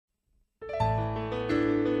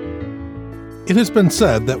It has been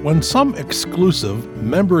said that when some exclusive,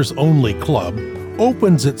 members-only club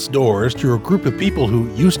opens its doors to a group of people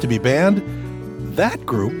who used to be banned, that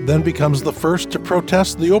group then becomes the first to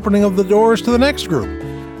protest the opening of the doors to the next group.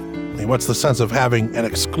 I mean, what's the sense of having an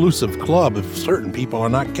exclusive club if certain people are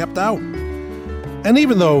not kept out? And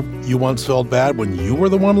even though you once felt bad when you were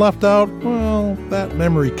the one left out, well, that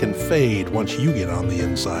memory can fade once you get on the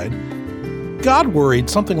inside. God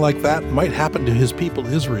worried something like that might happen to his people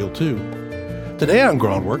Israel too. Today on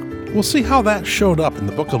Groundwork, we'll see how that showed up in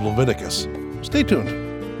the book of Leviticus. Stay tuned.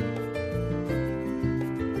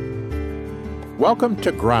 Welcome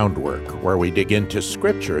to Groundwork, where we dig into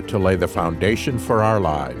Scripture to lay the foundation for our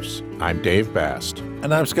lives. I'm Dave Bast.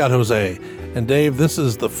 And I'm Scott Jose. And Dave, this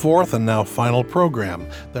is the fourth and now final program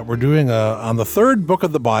that we're doing on the third book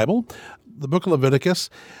of the Bible, the book of Leviticus.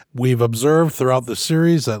 We've observed throughout the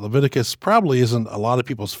series that Leviticus probably isn't a lot of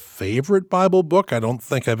people's favorite Bible book. I don't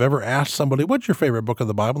think I've ever asked somebody, what's your favorite book of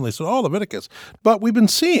the Bible? And they said, oh, Leviticus. But we've been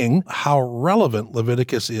seeing how relevant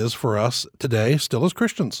Leviticus is for us today, still as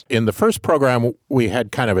Christians. In the first program, we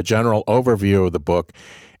had kind of a general overview of the book,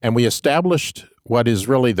 and we established what is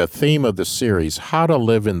really the theme of the series, how to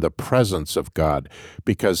live in the presence of God.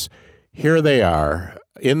 Because here they are,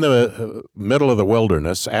 in the middle of the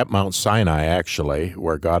wilderness, at Mount Sinai, actually,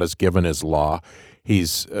 where God has given his law.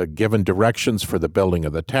 He's given directions for the building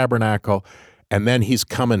of the tabernacle, and then he's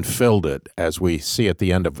come and filled it, as we see at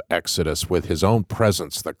the end of Exodus, with his own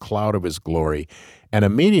presence, the cloud of his glory. And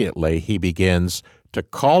immediately he begins to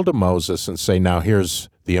call to Moses and say, now here's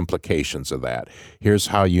the implications of that. Here's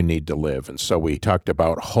how you need to live. And so we talked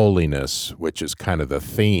about holiness, which is kind of the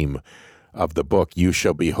theme of the book, You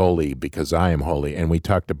Shall Be Holy Because I Am Holy. And we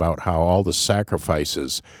talked about how all the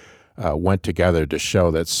sacrifices went together to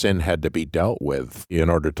show that sin had to be dealt with in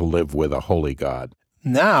order to live with a holy God.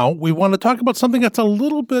 Now, we want to talk about something that's a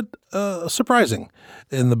little bit surprising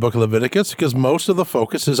in the book of Leviticus, because most of the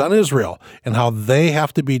focus is on Israel and how they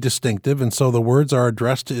have to be distinctive, and so the words are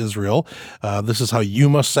addressed to Israel. This is how you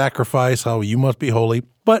must sacrifice, how you must be holy.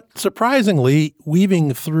 But surprisingly,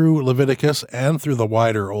 weaving through Leviticus and through the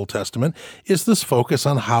wider Old Testament is this focus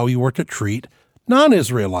on how you are to treat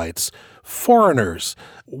non-Israelites, foreigners.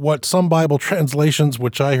 What some Bible translations,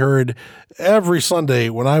 which I heard every Sunday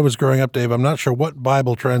when I was growing up, Dave, I'm not sure what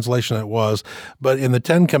Bible translation it was, but in the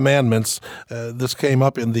Ten Commandments, this came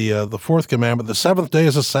up in the fourth commandment, the seventh day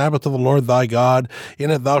is a Sabbath of the Lord thy God. In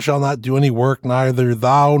it thou shalt not do any work, neither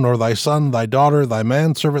thou, nor thy son, thy daughter, thy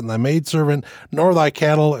manservant, and thy maidservant, nor thy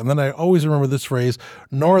cattle, and then I always remember this phrase,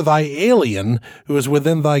 nor thy alien who is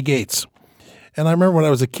within thy gates. And I remember when I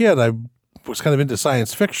was a kid, I was kind of into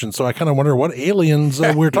science fiction, so I kind of wonder what aliens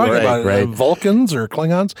we're talking about, right. Vulcans or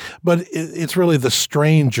Klingons, but it's really the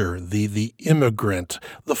stranger, the immigrant,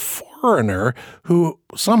 the foreigner who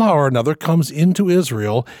somehow or another comes into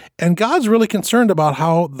Israel, and God's really concerned about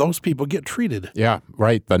how those people get treated. Yeah,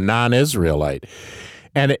 right, the non-Israelite.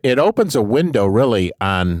 And it opens a window really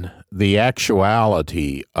on the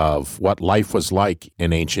actuality of what life was like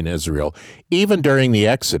in ancient Israel, even during the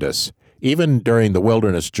Exodus, even during the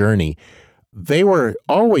wilderness journey. They were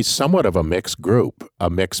always somewhat of a mixed group, a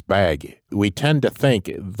mixed bag. We tend to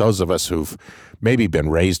think, those of us who've maybe been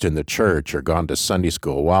raised in the church or gone to Sunday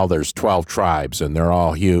school, well, there's 12 tribes and they're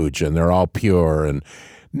all huge and they're all pure. And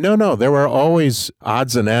no, there were always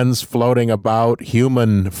odds and ends floating about,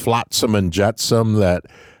 human flotsam and jetsam that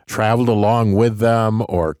traveled along with them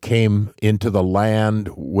or came into the land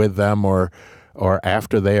with them or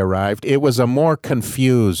after they arrived. It was a more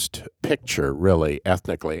confused picture, really,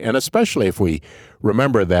 ethnically, and especially if we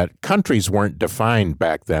remember that countries weren't defined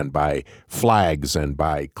back then by flags and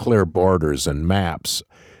by clear borders and maps.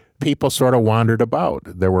 People sort of wandered about.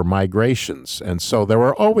 There were migrations, and so there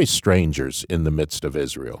were always strangers in the midst of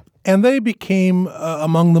Israel. And they became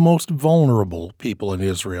among the most vulnerable people in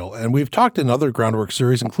Israel. And we've talked in other Groundwork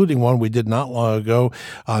series, including one we did not long ago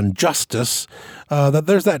on justice, that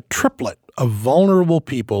there's that triplet of vulnerable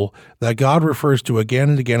people that God refers to again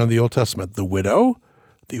and again in the Old Testament: the widow,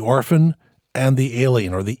 the orphan, and the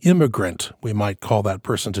alien, or the immigrant, we might call that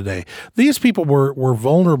person today. These people were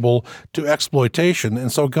vulnerable to exploitation,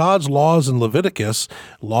 and so God's laws in Leviticus,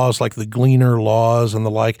 laws like the gleaner laws and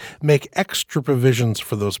the like, make extra provisions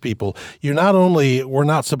for those people. You not only were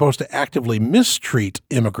not supposed to actively mistreat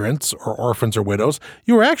immigrants or orphans or widows,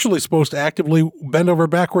 you were actually supposed to actively bend over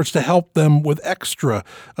backwards to help them with extra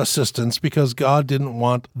assistance because God didn't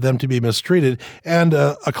want them to be mistreated. And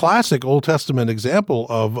a classic Old Testament example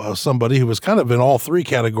of somebody who was kind of in all three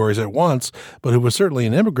categories at once, but who was certainly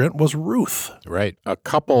an immigrant, was Ruth. Right. A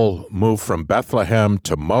couple moved from Bethlehem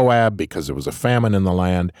to Moab because there was a famine in the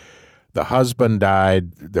land. The husband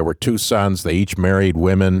died. There were 2 sons. They each married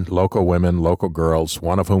women, local girls,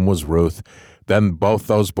 one of whom was Ruth. Then both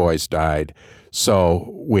those boys died.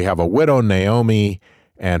 So we have a widow, Naomi,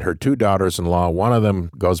 and her 2 daughters-in-law. One of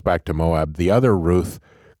them goes back to Moab. The other, Ruth,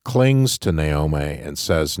 clings to Naomi and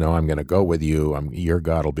says, no, I'm going to go with you. Your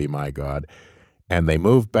God will be my God. And they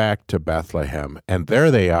move back to Bethlehem, and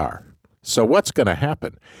there they are. So what's going to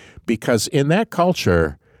happen? Because in that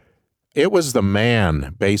culture, it was the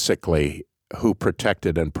man, basically, who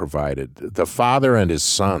protected and provided, the father and his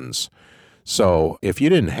sons. So if you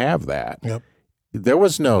didn't have that, Yep. There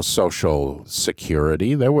was no social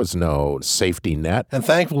security. There was no safety net. And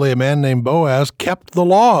thankfully, a man named Boaz kept the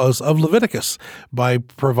laws of Leviticus by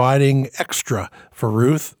providing extra for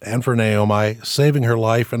Ruth and for Naomi, saving her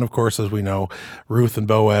life. And of course, as we know, Ruth and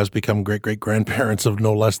Boaz become great-great-grandparents of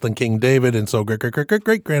no less than King David, and so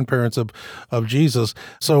great-great-great-great-grandparents of Jesus.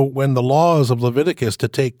 So when the laws of Leviticus to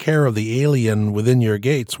take care of the alien within your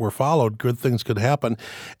gates were followed, good things could happen.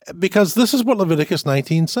 Because this is what Leviticus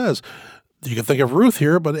 19 says. You can think of Ruth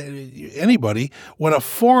here, but anybody. When a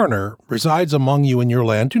foreigner resides among you in your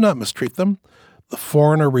land, do not mistreat them. The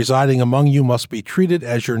foreigner residing among you must be treated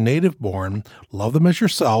as your native born. Love them as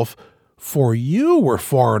yourself, for you were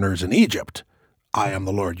foreigners in Egypt. I am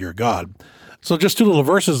the Lord your God. So just 2 little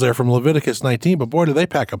verses there from Leviticus 19, but boy, do they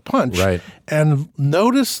pack a punch. Right. And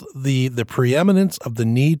notice the preeminence of the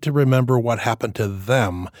need to remember what happened to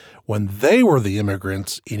them when they were the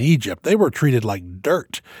immigrants in Egypt. They were treated like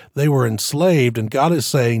dirt. They were enslaved, and God is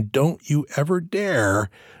saying, don't you ever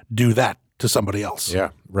dare do that to somebody else. Yeah,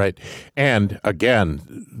 right. And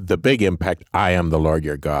again, the big impact, I am the Lord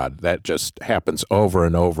your God. That just happens over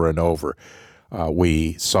and over and over.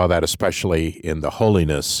 We saw that especially in the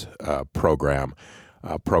Holiness program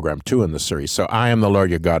 2 in the series. So I am the Lord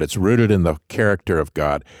your God. It's rooted in the character of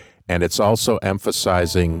God, and it's also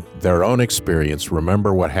emphasizing their own experience.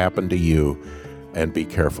 Remember what happened to you and be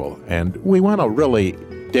careful. And we want to really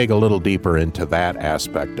dig a little deeper into that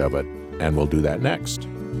aspect of it, and we'll do that next.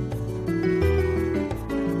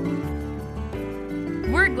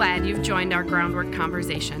 We're glad you've joined our Groundwork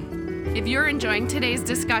conversation. If you're enjoying today's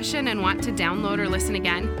discussion and want to download or listen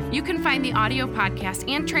again, you can find the audio podcast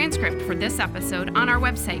and transcript for this episode on our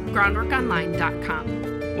website,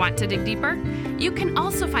 groundworkonline.com. Want to dig deeper? You can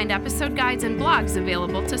also find episode guides and blogs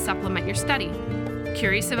available to supplement your study.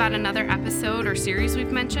 Curious about another episode or series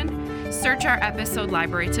we've mentioned? Search our episode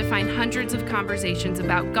library to find hundreds of conversations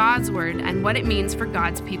about God's Word and what it means for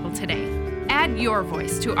God's people today. Add your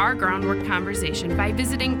voice to our Groundwork conversation by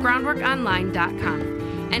visiting groundworkonline.com.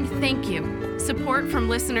 And thank you. Support from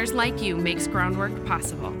listeners like you makes Groundwork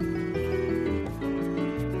possible.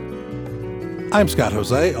 I'm Scott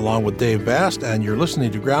Jose, along with Dave Bast, and you're listening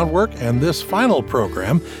to Groundwork and this final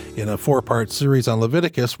program in a 4-part series on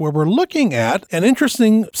Leviticus, where we're looking at an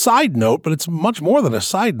interesting side note, but it's much more than a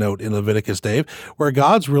side note in Leviticus, Dave, where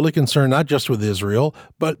God's really concerned not just with Israel,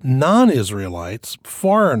 but non-Israelites,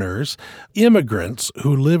 foreigners, immigrants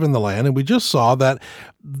who live in the land. And we just saw that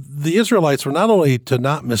the Israelites were not only to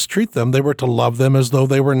not mistreat them, they were to love them as though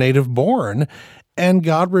they were native born. And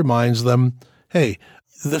God reminds them, hey,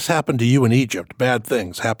 this happened to you in Egypt. Bad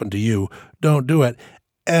things happened to you. Don't do it.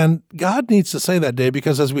 And God needs to say that, Dave,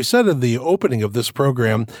 because as we said in the opening of this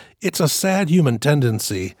program, it's a sad human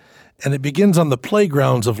tendency, and it begins on the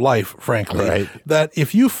playgrounds of life, frankly, right, that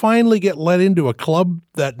if you finally get let into a club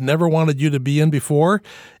that never wanted you to be in before,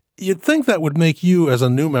 you'd think that would make you, as a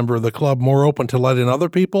new member of the club, more open to let in other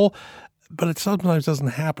people. But it sometimes doesn't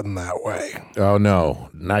happen that way. Oh, no,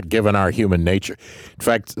 not given our human nature. In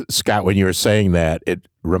fact, Scott, when you were saying that, it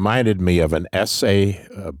reminded me of an essay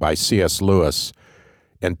by C.S. Lewis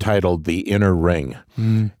entitled The Inner Ring.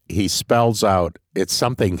 He spells out, it's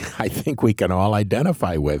something I think we can all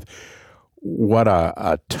identify with, what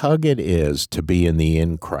a tug it is to be in the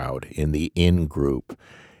in crowd, in the in group,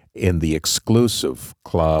 in the exclusive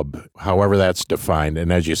club, however that's defined.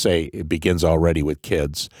 And as you say, it begins already with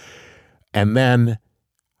kids. And then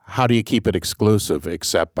how do you keep it exclusive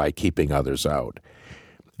except by keeping others out?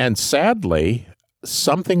 And sadly,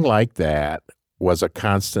 something like that was a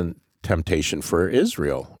constant temptation for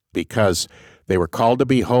Israel because they were called to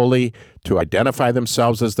be holy, to identify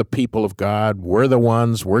themselves as the people of God. We're the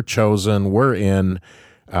ones, we're chosen, we're in.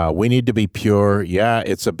 We need to be pure. Yeah,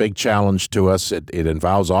 it's a big challenge to us. It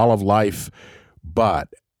involves all of life, but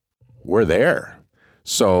we're there.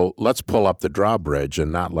 So let's pull up the drawbridge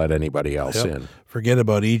and not let anybody else in. Forget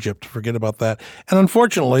about Egypt. Forget about that. And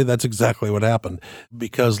unfortunately, that's exactly what happened,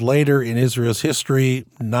 because later in Israel's history,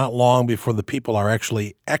 not long before the people are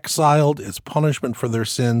actually exiled as punishment for their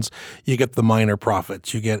sins, you get the minor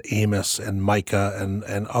prophets. You get Amos and Micah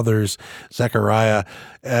and others, Zechariah.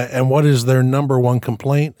 And what is their number one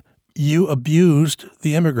complaint? You abused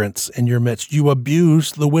the immigrants in your midst. You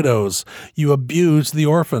abused the widows. You abused the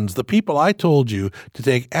orphans. The people I told you to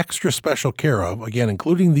take extra special care of, again,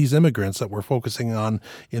 including these immigrants that we're focusing on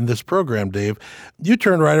in this program, Dave, you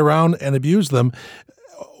turned right around and abused them,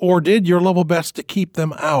 or did your level best to keep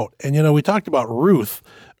them out. And, we talked about Ruth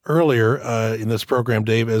earlier in this program,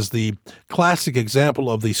 Dave, as the classic example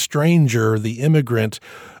of the stranger, the immigrant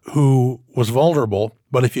who was vulnerable,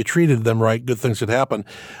 but if you treated them right, good things could happen.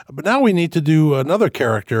 But now we need to do another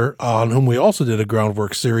character on whom we also did a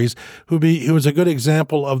groundwork series, who was a good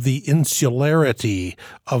example of the insularity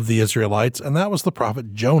of the Israelites, and that was the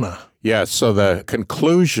prophet Jonah. Yes, so the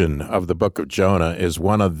conclusion of the book of Jonah is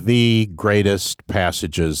one of the greatest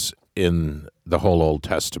passages in the whole Old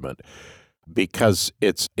Testament, because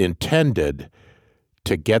it's intended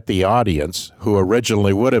to get the audience, who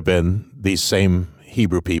originally would have been these same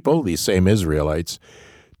Hebrew people, these same Israelites,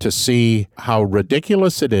 to see how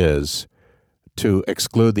ridiculous it is to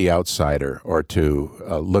exclude the outsider or to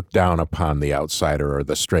look down upon the outsider or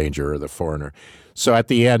the stranger or the foreigner. So at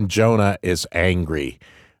the end, Jonah is angry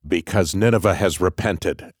because Nineveh has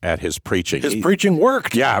repented at his preaching. His preaching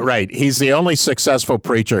worked. Yeah, right. He's the only successful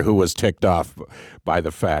preacher who was ticked off by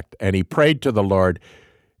the fact. And he prayed to the Lord,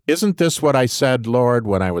 "Isn't this what I said, Lord,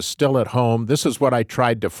 when I was still at home? This is what I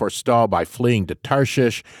tried to forestall by fleeing to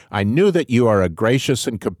Tarshish. I knew that you are a gracious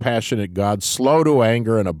and compassionate God, slow to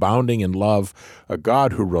anger and abounding in love, a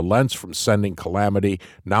God who relents from sending calamity.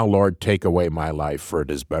 Now, Lord, take away my life, for it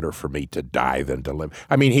is better for me to die than to live."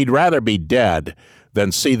 I mean, he'd rather be dead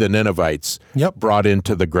than see the Ninevites brought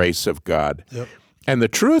into the grace of God. And the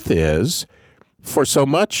truth is, for so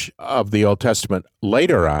much of the Old Testament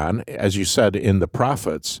later on, as you said in the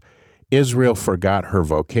prophets, Israel forgot her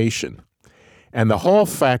vocation. And the whole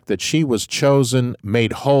fact that she was chosen,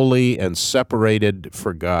 made holy, and separated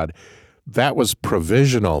for God, that was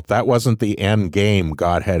provisional. That wasn't the end game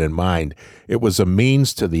God had in mind. It was a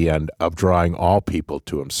means to the end of drawing all people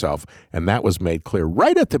to himself. And that was made clear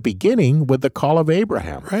right at the beginning with the call of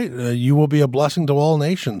Abraham. Right. You will be a blessing to all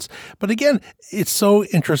nations. But again, it's so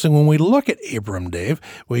interesting when we look at Abram, Dave.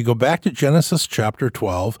 We go back to Genesis chapter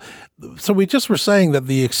 12. So we just were saying that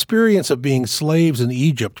the experience of being slaves in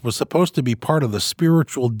Egypt was supposed to be part of the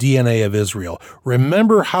spiritual DNA of Israel.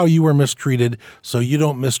 Remember how you were mistreated so you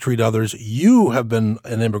don't mistreat others. You have been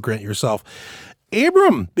an immigrant yourself.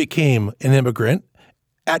 Abram became an immigrant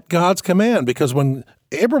at God's command, because when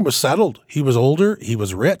Abram was settled, he was older, he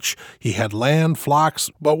was rich, he had land, flocks.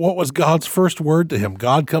 But what was God's first word to him?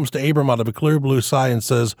 God comes to Abram out of a clear blue sky and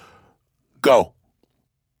says, "Go,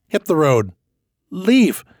 hit the road,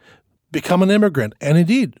 leave, become an immigrant." And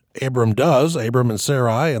indeed, Abram does, Abram and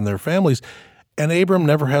Sarai and their families, and Abram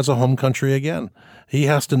never has a home country again. He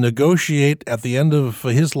has to negotiate at the end of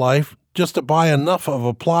his life just to buy enough of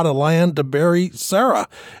a plot of land to bury Sarah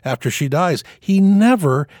after she dies. He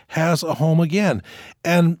never has a home again.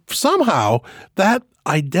 And somehow that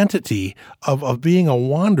identity of being a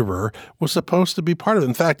wanderer was supposed to be part of it.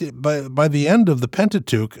 In fact, by the end of the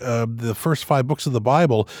Pentateuch, the first 5 books of the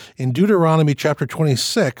Bible, in Deuteronomy chapter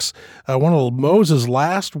 26, one of Moses'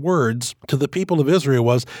 last words to the people of Israel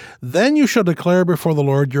was, "Then you shall declare before the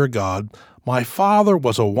Lord your God, my father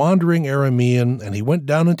was a wandering Aramean, and he went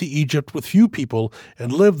down into Egypt with few people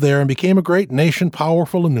and lived there and became a great nation,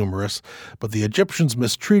 powerful and numerous. But the Egyptians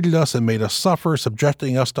mistreated us and made us suffer,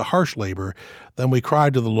 subjecting us to harsh labor. Then we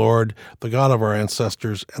cried to the Lord, the God of our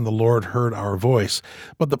ancestors, and the Lord heard our voice."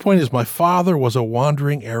 But the point is, my father was a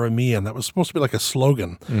wandering Aramean. That was supposed to be like a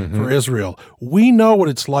slogan for Israel. We know what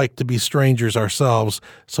it's like to be strangers ourselves,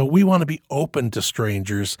 so we want to be open to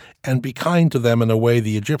strangers and be kind to them in a way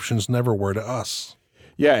the Egyptians never were to us.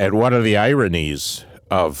 Yeah, and one of the ironies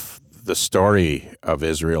of the story of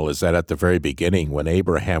Israel is that at the very beginning, when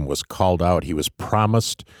Abraham was called out, he was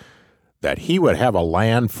promised that he would have a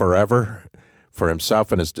land forever for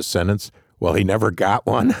himself and his descendants. Well, he never got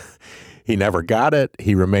one. He never got it.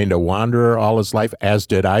 He remained a wanderer all his life, as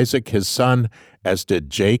did Isaac, his son, as did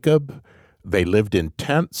Jacob. They lived in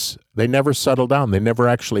tents. They never settled down. They never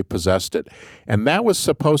actually possessed it. And that was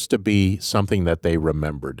supposed to be something that they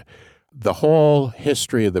remembered. The whole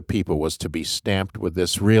history of the people was to be stamped with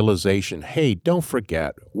this realization, hey, don't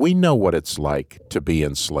forget, we know what it's like to be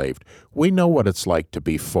enslaved. We know what it's like to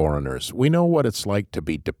be foreigners. We know what it's like to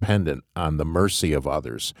be dependent on the mercy of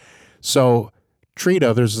others. So treat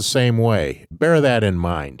others the same way. Bear that in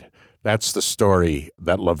mind. That's the story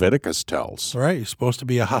that Leviticus tells. Right. You're supposed to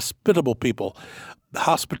be a hospitable people.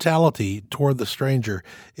 Hospitality toward the stranger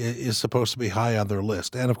is supposed to be high on their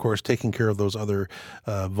list. And, of course, taking care of those other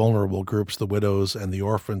vulnerable groups, the widows and the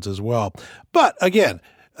orphans as well. But, again,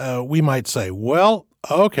 we might say, well,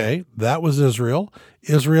 okay, that was Israel.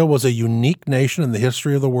 Israel was a unique nation in the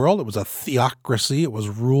history of the world. It was a theocracy. It was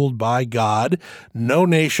ruled by God. No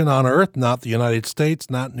nation on earth, not the United States,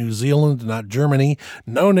 not New Zealand, not Germany,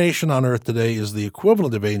 no nation on earth today is the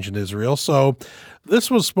equivalent of ancient Israel. So this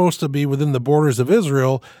was supposed to be within the borders of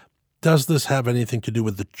Israel. Does this have anything to do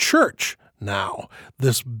with the church now?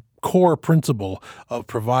 This core principle of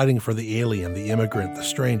providing for the alien, the immigrant, the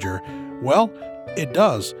stranger? Well, it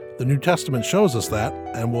does. The New Testament shows us that,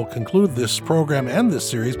 and we'll conclude this program and this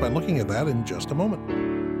series by looking at that in just a moment.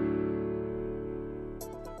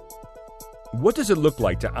 What does it look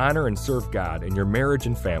like to honor and serve God in your marriage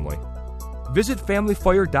and family? Visit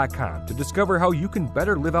FamilyFire.com to discover how you can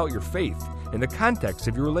better live out your faith in the context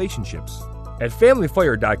of your relationships. At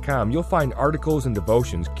FamilyFire.com, you'll find articles and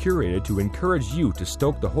devotions curated to encourage you to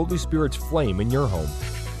stoke the Holy Spirit's flame in your home.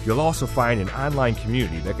 You'll also find an online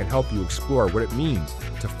community that can help you explore what it means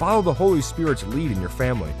to follow the Holy Spirit's lead in your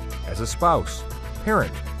family as a spouse,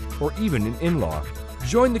 parent, or even an in-law.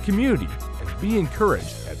 Join the community and be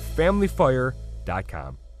encouraged at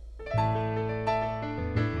FamilyFire.com.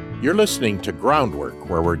 You're listening to Groundwork,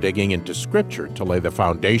 where we're digging into Scripture to lay the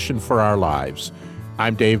foundation for our lives.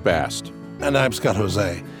 I'm Dave Bast. And I'm Scott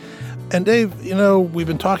Jose. And Dave, we've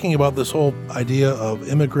been talking about this whole idea of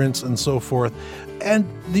immigrants and so forth. And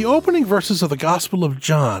the opening verses of the Gospel of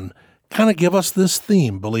John kind of give us this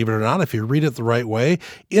theme, believe it or not, if you read it the right way.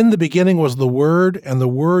 In the beginning was the Word, and the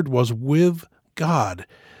Word was with God.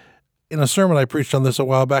 In a sermon I preached on this a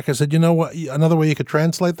while back, I said, you know what, another way you could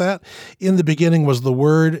translate that? In the beginning was the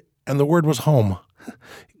Word, and the Word was home.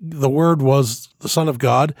 The Word was the Son of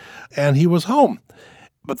God, and he was home.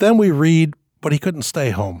 But then we read, but he couldn't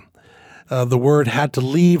stay home. The Word had to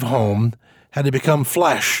leave home, had to become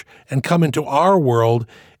flesh and come into our world.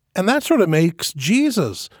 And that sort of makes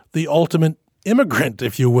Jesus the ultimate immigrant,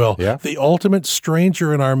 if you will, the ultimate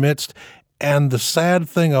stranger in our midst. And the sad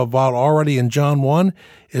thing about already in John 1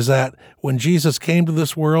 is that when Jesus came to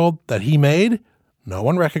this world that he made, no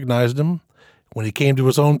one recognized him. When he came to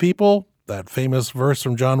his own people, that famous verse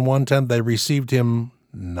from John 1:10, they received him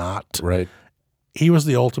not. Right. He was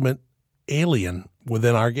the ultimate alien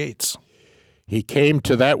within our gates. He came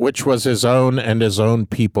to that which was his own, and his own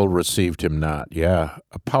people received him not. Yeah,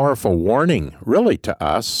 a powerful warning, really, to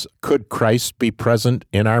us. Could Christ be present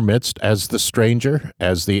in our midst as the stranger,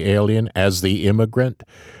 as the alien, as the immigrant?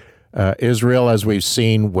 Israel, as we've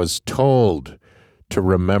seen, was told to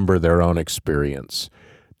remember their own experience.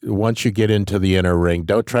 Once you get into the inner ring,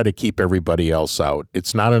 don't try to keep everybody else out.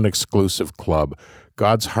 It's not an exclusive club.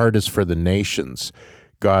 God's heart is for the nations.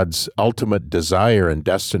 God's ultimate desire and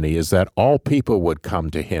destiny is that all people would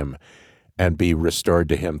come to him and be restored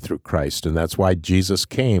to him through Christ. And that's why Jesus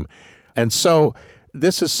came. And so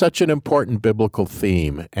this is such an important biblical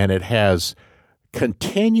theme, and it has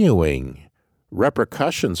continuing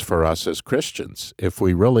repercussions for us as Christians. If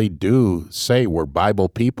we really do say we're Bible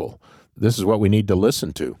people, this is what we need to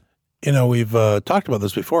listen to. We've talked about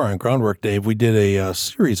this before on Groundwork, Dave. We did a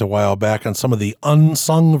series a while back on some of the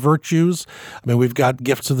unsung virtues. I mean, we've got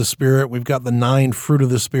gifts of the Spirit. We've got the 9 fruit of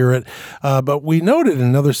the Spirit. But we noted in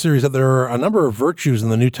another series that there are a number of virtues in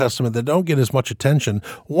the New Testament that don't get as much attention,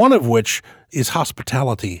 one of which is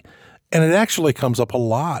hospitality. And it actually comes up a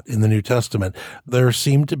lot in the New Testament. There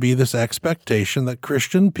seemed to be this expectation that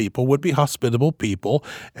Christian people would be hospitable people,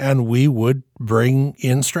 and we would bring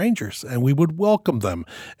in strangers, and we would welcome them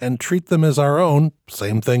and treat them as our own.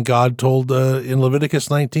 Same thing God told in Leviticus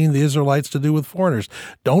 19 the Israelites to do with foreigners.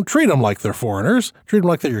 Don't treat them like they're foreigners. Treat them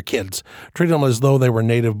like they're your kids. Treat them as though they were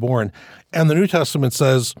native born. And the New Testament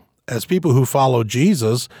says, as people who follow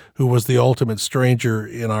Jesus, who was the ultimate stranger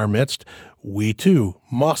in our midst, we too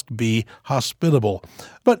must be hospitable.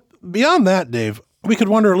 But beyond that, Dave, we could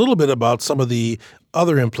wonder a little bit about some of the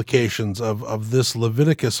other implications of this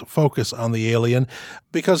Leviticus focus on the alien,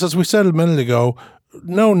 because as we said a minute ago,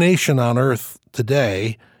 no nation on earth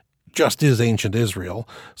today just is ancient Israel.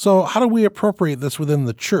 So how do we appropriate this within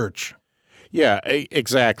the church? Yeah,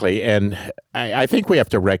 exactly. And I think we have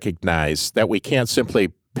to recognize that we can't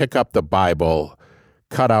simply pick up the Bible,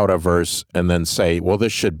 cut out a verse and then say, well,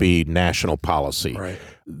 this should be national policy. Right.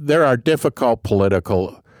 There are difficult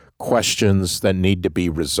political questions that need to be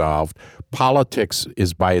resolved. Politics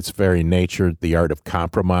is by its very nature the art of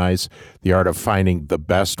compromise, the art of finding the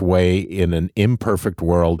best way in an imperfect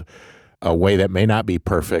world, a way that may not be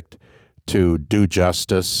perfect, to do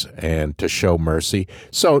justice and to show mercy.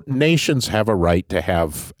 So nations have a right to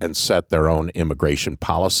have and set their own immigration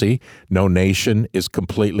policy. No nation is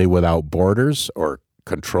completely without borders or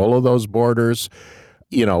control of those borders.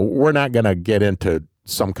 We're not going to get into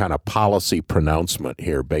some kind of policy pronouncement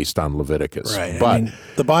here based on Leviticus. Right. But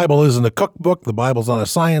the Bible isn't a cookbook. The Bible's not a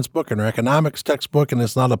science book and an economics textbook, and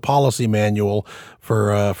it's not a policy manual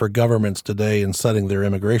for governments today in setting their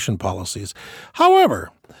immigration policies.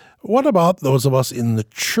 However, what about those of us in the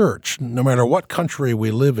church? No matter what country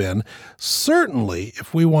we live in, certainly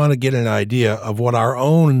if we want to get an idea of what our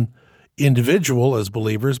own individual as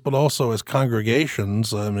believers, but also as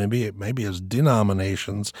congregations, maybe as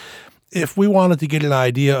denominations, if we wanted to get an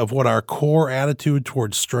idea of what our core attitude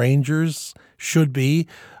towards strangers should be,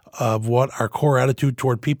 of what our core attitude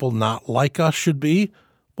toward people not like us should be,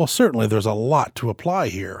 well, certainly there's a lot to apply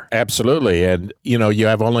here. Absolutely. And, you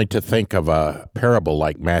have only to think of a parable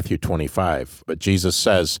like Matthew 25. But Jesus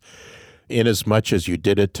says, inasmuch as you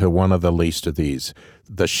did it to one of the least of these,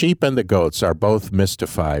 the sheep and the goats are both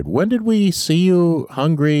mystified. When did we see you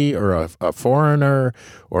hungry or a foreigner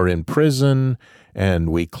or in prison, and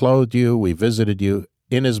we clothed you, we visited you,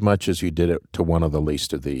 inasmuch as you did it to one of the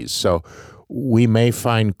least of these? So we may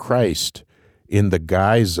find Christ in the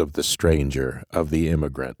guise of the stranger, of the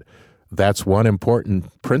immigrant. That's one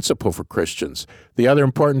important principle for Christians. The other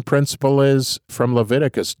important principle is from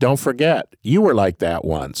Leviticus. Don't forget, you were like that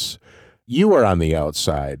once. You were on the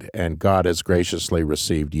outside, and God has graciously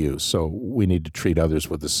received you. So we need to treat others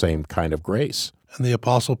with the same kind of grace. And the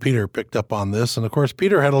Apostle Peter picked up on this. And of course,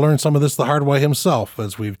 Peter had to learn some of this the hard way himself.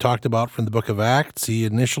 As we've talked about from the book of Acts, he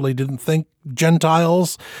initially didn't think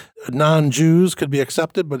Gentiles, non-Jews could be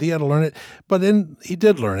accepted, but he had to learn it. But then he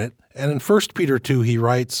did learn it. And in 1 Peter 2, he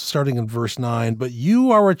writes, starting in verse 9, "But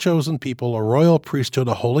you are a chosen people, a royal priesthood,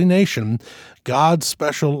 a holy nation, God's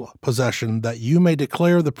special possession, that you may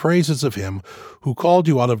declare the praises of him who called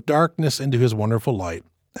you out of darkness into his wonderful light."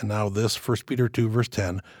 And now this, 1 Peter 2, verse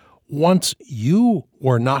 10, "Once you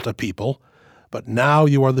were not a people, but now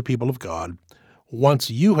you are the people of God. Once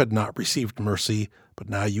you had not received mercy, but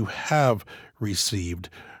now you have received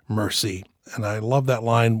mercy." And I love that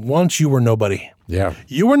line, once you were nobody. Yeah.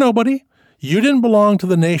 You were nobody. You didn't belong to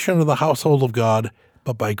the nation or the household of God,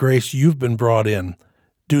 but by grace you've been brought in.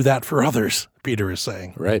 Do that for others, Peter is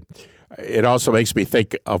saying. Right. It also makes me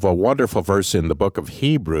think of a wonderful verse in the book of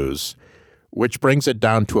Hebrews, which brings it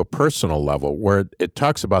down to a personal level, where it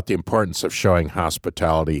talks about the importance of showing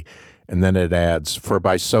hospitality, and then it adds, "For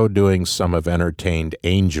by so doing some have entertained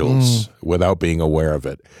angels without being aware of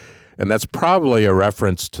it." And that's probably a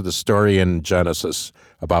reference to the story in Genesis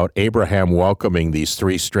about Abraham welcoming these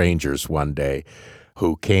three strangers one day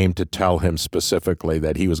who came to tell him specifically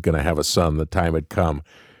that he was going to have a son, the time had come.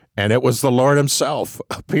 And it was the Lord himself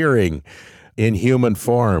appearing in human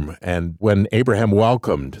form. And when Abraham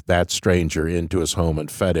welcomed that stranger into his home and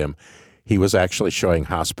fed him, he was actually showing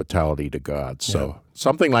hospitality to God. So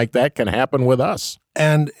something like that can happen with us.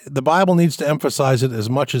 And the Bible needs to emphasize it as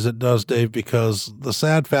much as it does, Dave, because the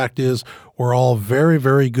sad fact is we're all very,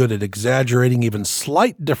 very good at exaggerating even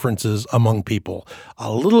slight differences among people. A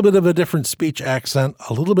little bit of a different speech accent,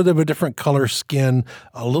 a little bit of a different color skin,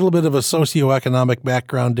 a little bit of a socioeconomic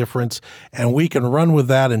background difference, and we can run with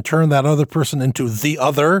that and turn that other person into the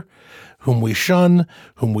other, whom we shun,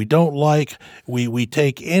 whom we don't like. We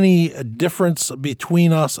take any difference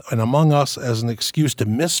between us and among us as an excuse to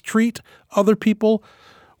mistreat other people.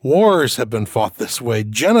 Wars have been fought this way.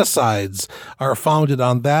 Genocides are founded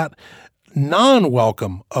on that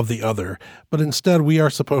non-welcome of the other. But instead, we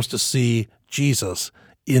are supposed to see Jesus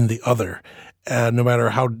in the other. And no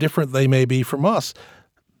matter how different they may be from us,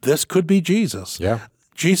 this could be Jesus. Yeah.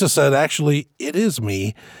 Jesus said, actually, it is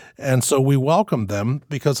me. And so we welcome them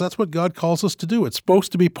because that's what God calls us to do. It's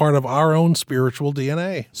supposed to be part of our own spiritual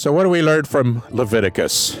DNA. So what do we learn from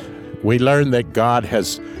Leviticus? We learn that God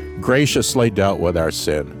has graciously dealt with our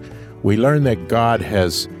sin. We learn that God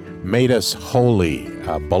has made us holy,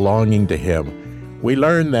 belonging to him. We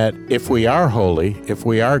learn that if we are holy, if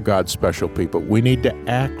we are God's special people, we need to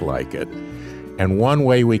act like it. And one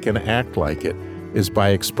way we can act like it is by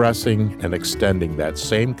expressing and extending that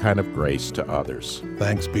same kind of grace to others.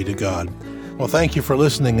 Thanks be to God. Well, thank you for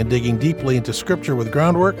listening and digging deeply into Scripture with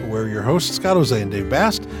Groundwork. We're your hosts, Scott Ozay and Dave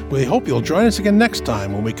Bast. We hope you'll join us again next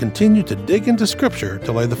time when we continue to dig into Scripture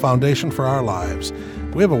to lay the foundation for our lives.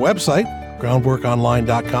 We have a website,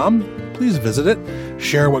 groundworkonline.com. Please visit it,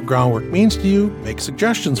 share what Groundwork means to you, make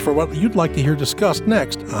suggestions for what you'd like to hear discussed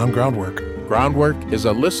next on Groundwork. Groundwork is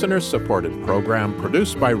a listener-supported program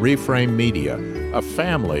produced by Reframe Media, a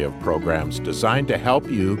family of programs designed to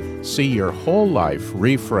help you see your whole life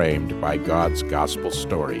reframed by God's gospel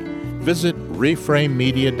story. Visit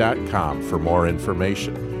reframemedia.com for more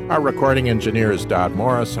information. Our recording engineer is Dodd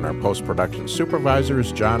Morris, and our post-production supervisor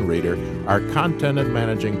is John Reeder. Our content and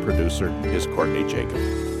managing producer is Courtney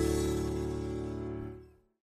Jacob.